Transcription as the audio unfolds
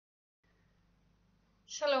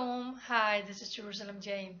Shalom. Hi, this is Jerusalem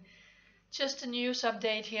Jane. Just a news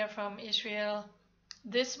update here from Israel.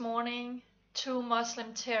 This morning, two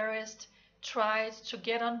Muslim terrorists tried to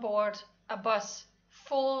get on board a bus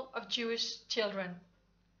full of Jewish children.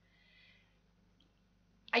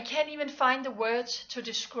 I can't even find the words to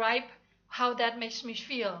describe how that makes me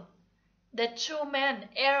feel. That two men,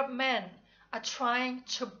 Arab men, are trying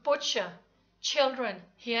to butcher children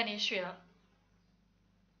here in Israel.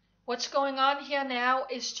 What's going on here now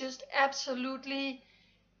is just absolutely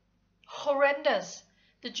horrendous.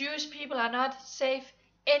 The Jewish people are not safe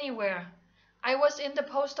anywhere. I was in the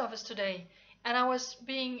post office today and I was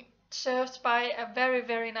being served by a very,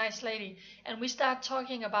 very nice lady, and we start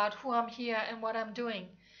talking about who I'm here and what I'm doing.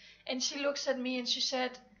 And she looks at me and she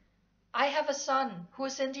said, I have a son who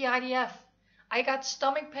is in the IDF. I got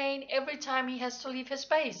stomach pain every time he has to leave his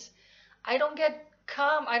base. I don't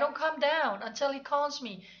calm down until he calls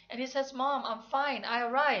me and he says, Mom, I'm fine, I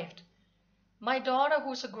arrived. My daughter,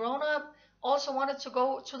 who's a grown-up, also wanted to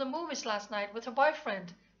go to the movies last night with her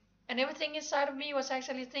boyfriend. And everything inside of me was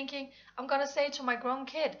actually thinking, I'm gonna say to my grown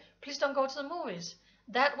kid, please don't go to the movies.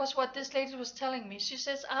 That was what this lady was telling me. She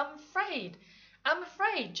says, I'm afraid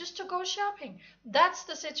just to go shopping. That's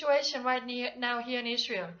the situation right now here in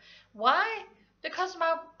Israel. Why? Because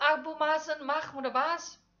Abu Mazen Mahmoud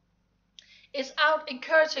Abbas is out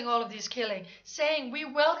encouraging all of these killing, saying we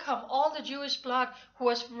welcome all the Jewish blood who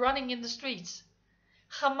was running in the streets.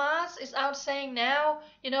 Hamas is out saying now,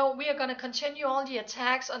 we are going to continue all the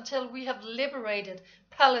attacks until we have liberated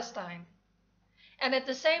Palestine. And at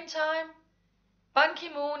the same time, Ban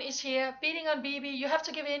Ki-moon is here beating on Bibi. You have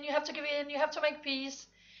to give in, you have to give in, you have to make peace.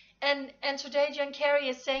 And today John Kerry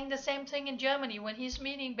is saying the same thing in Germany when he's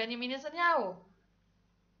meeting Benjamin Netanyahu.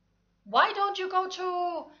 Why don't you go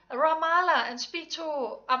to Ramallah and speak to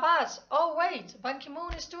Abbas? Oh wait, Ban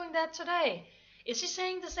Ki-moon is doing that today. Is he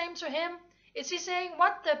saying the same to him? Is he saying,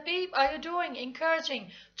 what the beep are you doing, encouraging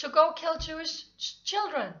to go kill Jewish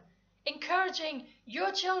children? Encouraging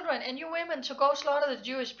your children and your women to go slaughter the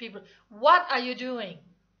Jewish people. What are you doing?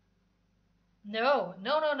 No.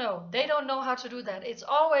 They don't know how to do that. It's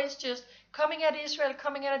always just coming at Israel,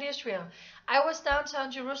 coming at Israel. I was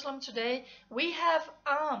downtown Jerusalem today. We have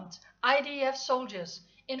armed IDF soldiers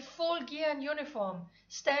in full gear and uniform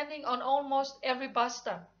standing on almost every bus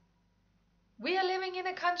stop. We are living in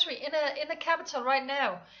a country, in a capital right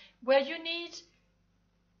now, where you need,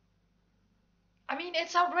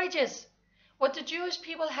 it's outrageous what the Jewish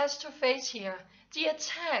people has to face here. The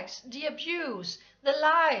attacks, the abuse, the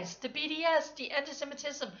lies, the BDS, the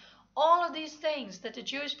anti-Semitism, all of these things that the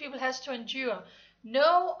Jewish people has to endure.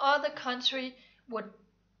 No other country would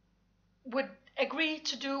agree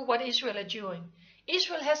to do what Israel are doing.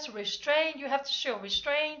 Israel has to restrain, you have to show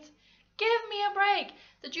restraint. Give me a break.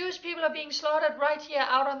 The Jewish people are being slaughtered right here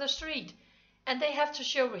out on the street, and they have to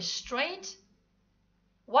show restraint.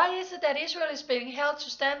 Why is it that Israel is being held to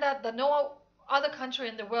standard that no other country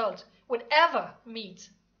in the world would ever meet?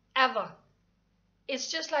 Ever. It's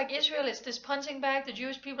just like Israel is this punching bag, the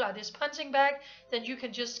Jewish people are this punching bag that you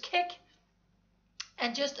can just kick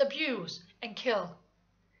and just abuse and kill.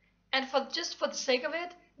 And just for the sake of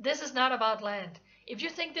it, this is not about land. If you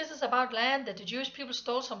think this is about land, that the Jewish people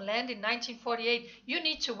stole some land in 1948, you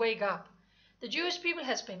need to wake up. The Jewish people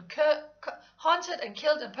has been haunted and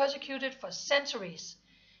killed and persecuted for centuries.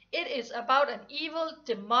 It is about an evil,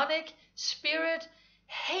 demonic spirit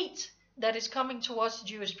hate that is coming towards the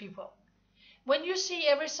Jewish people. When you see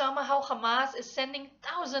every summer how Hamas is sending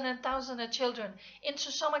thousands and thousands of children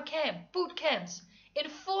into summer camp, boot camps, in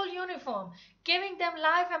full uniform, giving them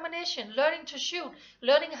live ammunition, learning to shoot,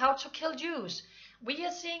 learning how to kill Jews. We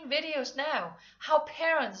are seeing videos now how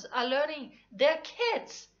parents are learning their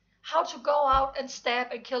kids how to go out and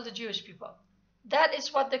stab and kill the Jewish people. That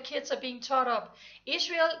is what the kids are being taught up.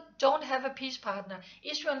 Israel don't have a peace partner.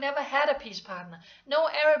 Israel never had a peace partner. No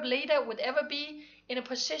Arab leader would ever be in a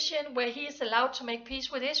position where he is allowed to make peace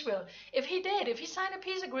with Israel. If he did, if he signed a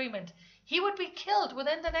peace agreement, he would be killed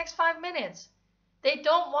within the next 5 minutes. They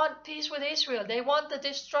don't want peace with Israel. They want the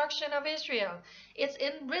destruction of Israel. It's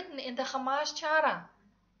written in the Hamas Charter.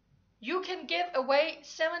 You can give away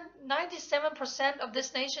 97% of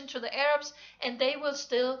this nation to the Arabs and they will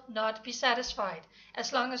still not be satisfied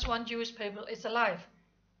as long as one Jewish people is alive.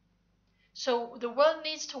 So the world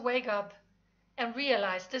needs to wake up and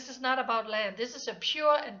realize this is not about land. This is a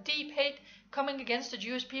pure and deep hate coming against the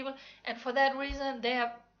Jewish people, and for that reason they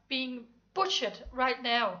are being butchered right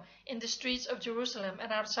now in the streets of Jerusalem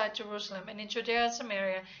and outside Jerusalem and in Judea and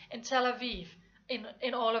Samaria, in Tel Aviv,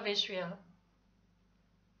 in all of Israel.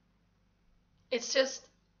 It's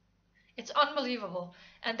unbelievable.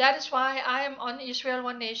 And that is why I am on Israel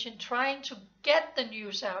One Nation, trying to get the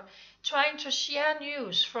news out, trying to share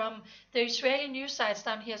news from the Israeli news sites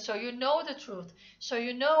down here, so you know the truth, so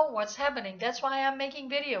you know what's happening. That's why I'm making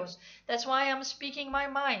videos. That's why I'm speaking my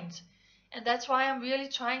mind. And that's why I'm really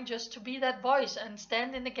trying just to be that voice and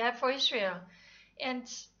stand in the gap for Israel. And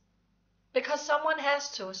because someone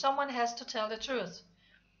has to tell the truth.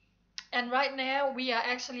 And right now we are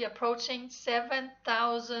actually approaching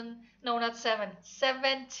 7,000, no, not 7,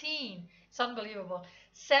 17. It's unbelievable.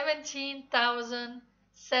 17,000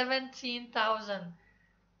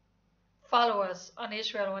 followers on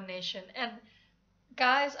Israel One Nation. And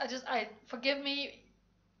guys, forgive me,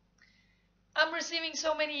 I'm receiving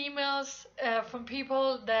so many emails from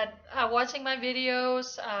people that are watching my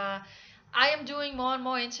videos. I am doing more and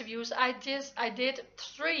more interviews. I did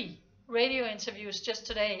 3 radio interviews just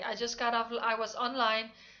today. I just got off. I was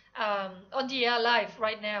online, on the air live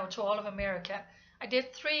right now to all of America. I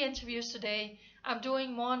did 3 interviews today. I'm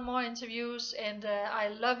doing more and more interviews, and I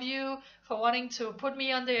love you for wanting to put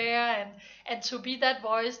me on the air and to be that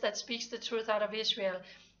voice that speaks the truth out of Israel.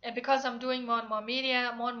 And because I'm doing more and more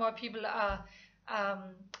media, more and more people are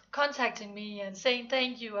contacting me and saying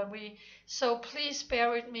thank you. So please bear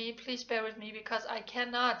with me, because I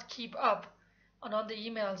cannot keep up on all the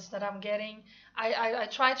emails that I'm getting. I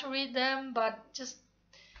try to read them, but just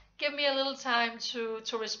give me a little time to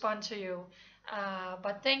respond to you.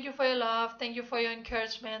 But thank you for your love, thank you for your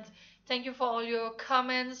encouragement, thank you for all your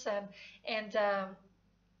comments, and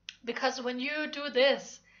because when you do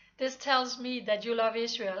this, this tells me that you love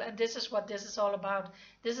Israel, and this is what this is all about.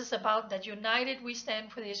 This is about that united we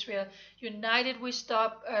stand for Israel, united we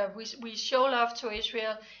we show love to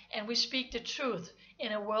Israel, and we speak the truth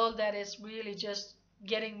in a world that is really just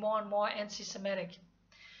getting more and more anti-Semitic.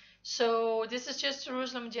 So this is just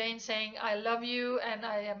Jerusalem Jane saying I love you, and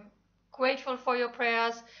I am grateful for your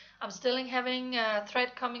prayers. I'm still having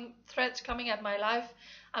threats coming at my life.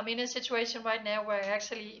 I'm in a situation right now where I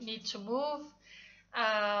actually need to move.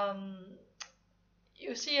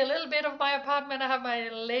 You see a little bit of my apartment. I have my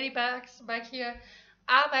lady bags back here.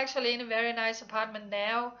 I'm actually in a very nice apartment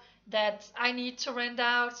now that I need to rent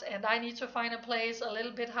out, and I need to find a place a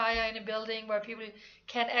little bit higher in a building where people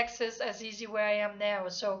can access as easy where I am now.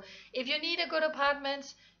 So if you need a good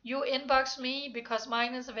apartment, you inbox me, because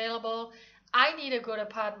mine is available. I need a good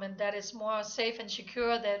apartment that is more safe and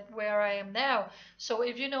secure than where I am now. So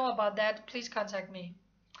if you know about that, please contact me.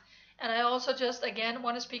 And I also just again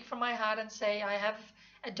want to speak from my heart and say I have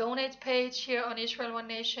a donate page here on Israel One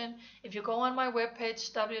Nation. If you go on my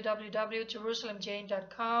webpage,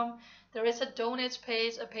 www.jerusalemjane.com, there is a donate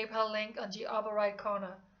page, a PayPal link on the upper right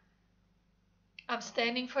corner. I'm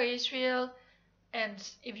standing for Israel, and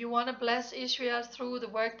if you want to bless Israel through the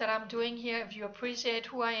work that I'm doing here, if you appreciate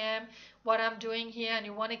who I am, what I'm doing here, and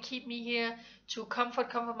you want to keep me here to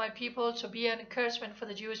comfort my people, to be an encouragement for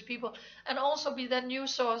the Jewish people, and also be that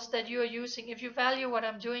news source that you are using. If you value what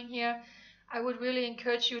I'm doing here, I would really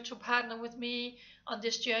encourage you to partner with me on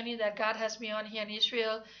this journey that God has me on here in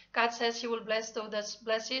Israel. God says He will bless those that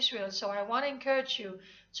bless Israel. So I want to encourage you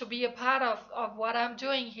to be a part of what I'm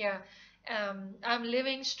doing here. I'm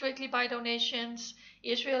living strictly by donations.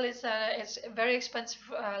 Israel is a very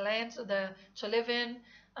expensive land to live in.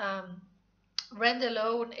 Rent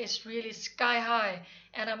alone is really sky high,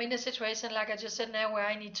 and I'm in a situation, like I just said now, where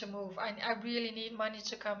I need to move. I really need money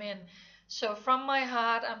to come in. So from my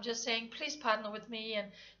heart, I'm just saying, please partner with me,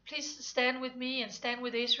 and please stand with me and stand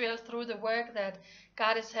with Israel through the work that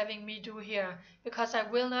God is having me do here. Because I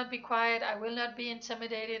will not be quiet, I will not be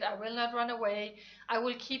intimidated, I will not run away. I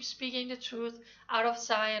will keep speaking the truth out of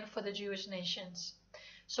Zion for the Jewish nations.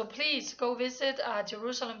 So please go visit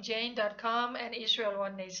JerusalemJane.com and Israel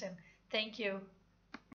One Nation. Thank you.